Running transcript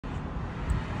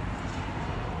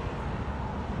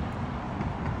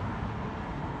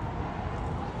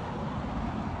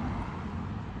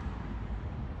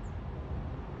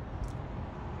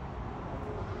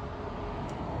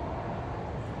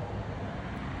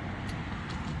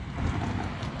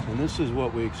And this is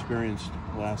what we experienced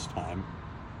last time.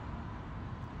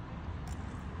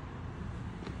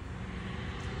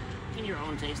 In your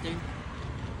own tasting?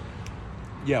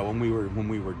 Yeah, when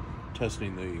we were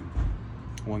testing the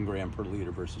 1 gram per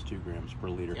liter versus 2 grams per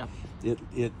liter,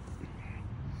 yep.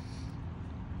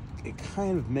 It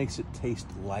kind of makes it taste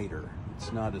lighter.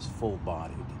 It's not as full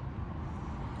bodied.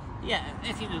 Yeah,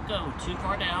 if you go too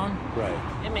far down, right,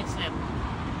 it makes it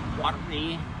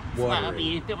watery.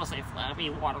 Flabby. People say flabby,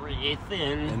 watery,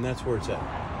 thin. And that's where it's at.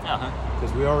 Uh-huh.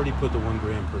 Because we already put the 1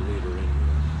 gram per liter in.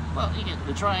 Well, you can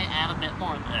try and add a bit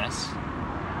more of this.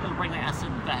 It'll bring the acid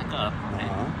back up.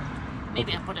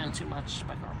 Maybe I put in too much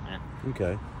bicarbonate.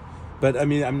 Okay. But I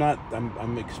mean,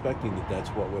 I'm expecting that that's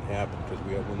what would happen, because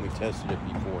when we tested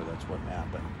it before, that's what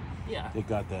happened. Yeah. It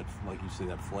got that, like you say,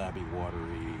 that flabby,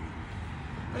 watery.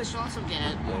 But it should also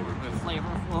get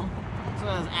flavorful. So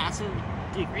as acid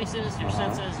decreases, your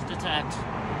senses detect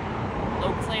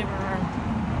oak flavor,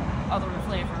 other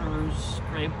flavors,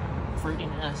 grape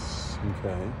fruitiness.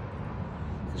 Okay.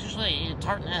 Because usually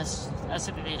tartness,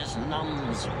 acidity just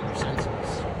numbs your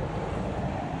senses.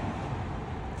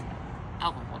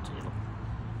 Alcohol too.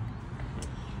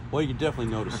 Well, you can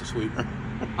definitely notice the sweetener.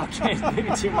 Okay,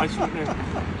 maybe too much sweetener.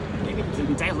 Maybe it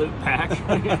didn't dilute back.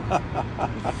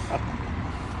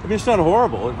 I mean, it's not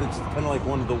horrible. It's kind of like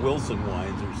one of the Wilson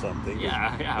wines or something.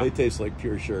 Yeah. They taste like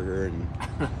pure sugar, and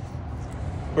of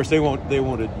course they won't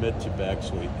admit to back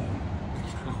sweetening.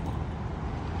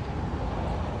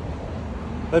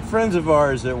 But friends of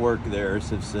ours that work there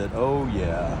have said, "Oh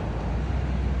yeah."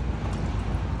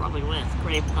 Probably with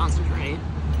grape concentrate.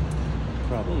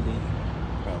 Probably.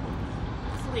 Probably.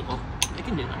 It's legal. They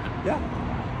can do that. Yeah.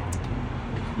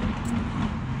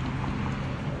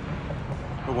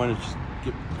 But why don't you just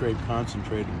get grape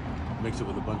concentrate and mix it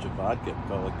with a bunch of vodka and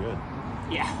call it good?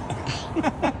 Yeah.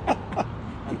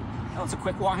 Oh, it's a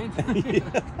quick wine? Yeah.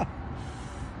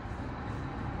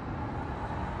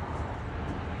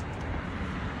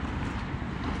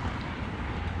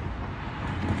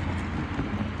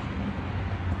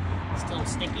 Still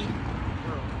sticky?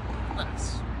 Or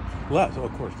less? Less, oh,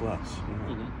 of course, less. Yeah.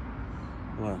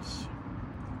 Mm-hmm. Less.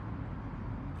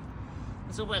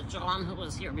 So what John, who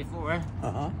was here before,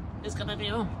 is gonna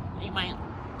do, he might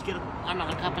get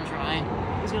another cup and try.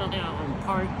 He's gonna do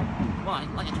part, well,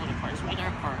 like I told you, part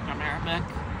sweeter, part Arabic.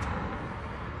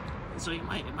 So you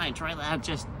might try that.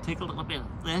 Just take a little bit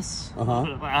of this, a little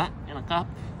bit of that in a cup.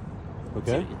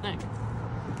 Okay. See what you think.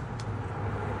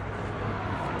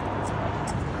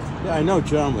 Yeah, I know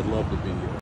John would love to be here.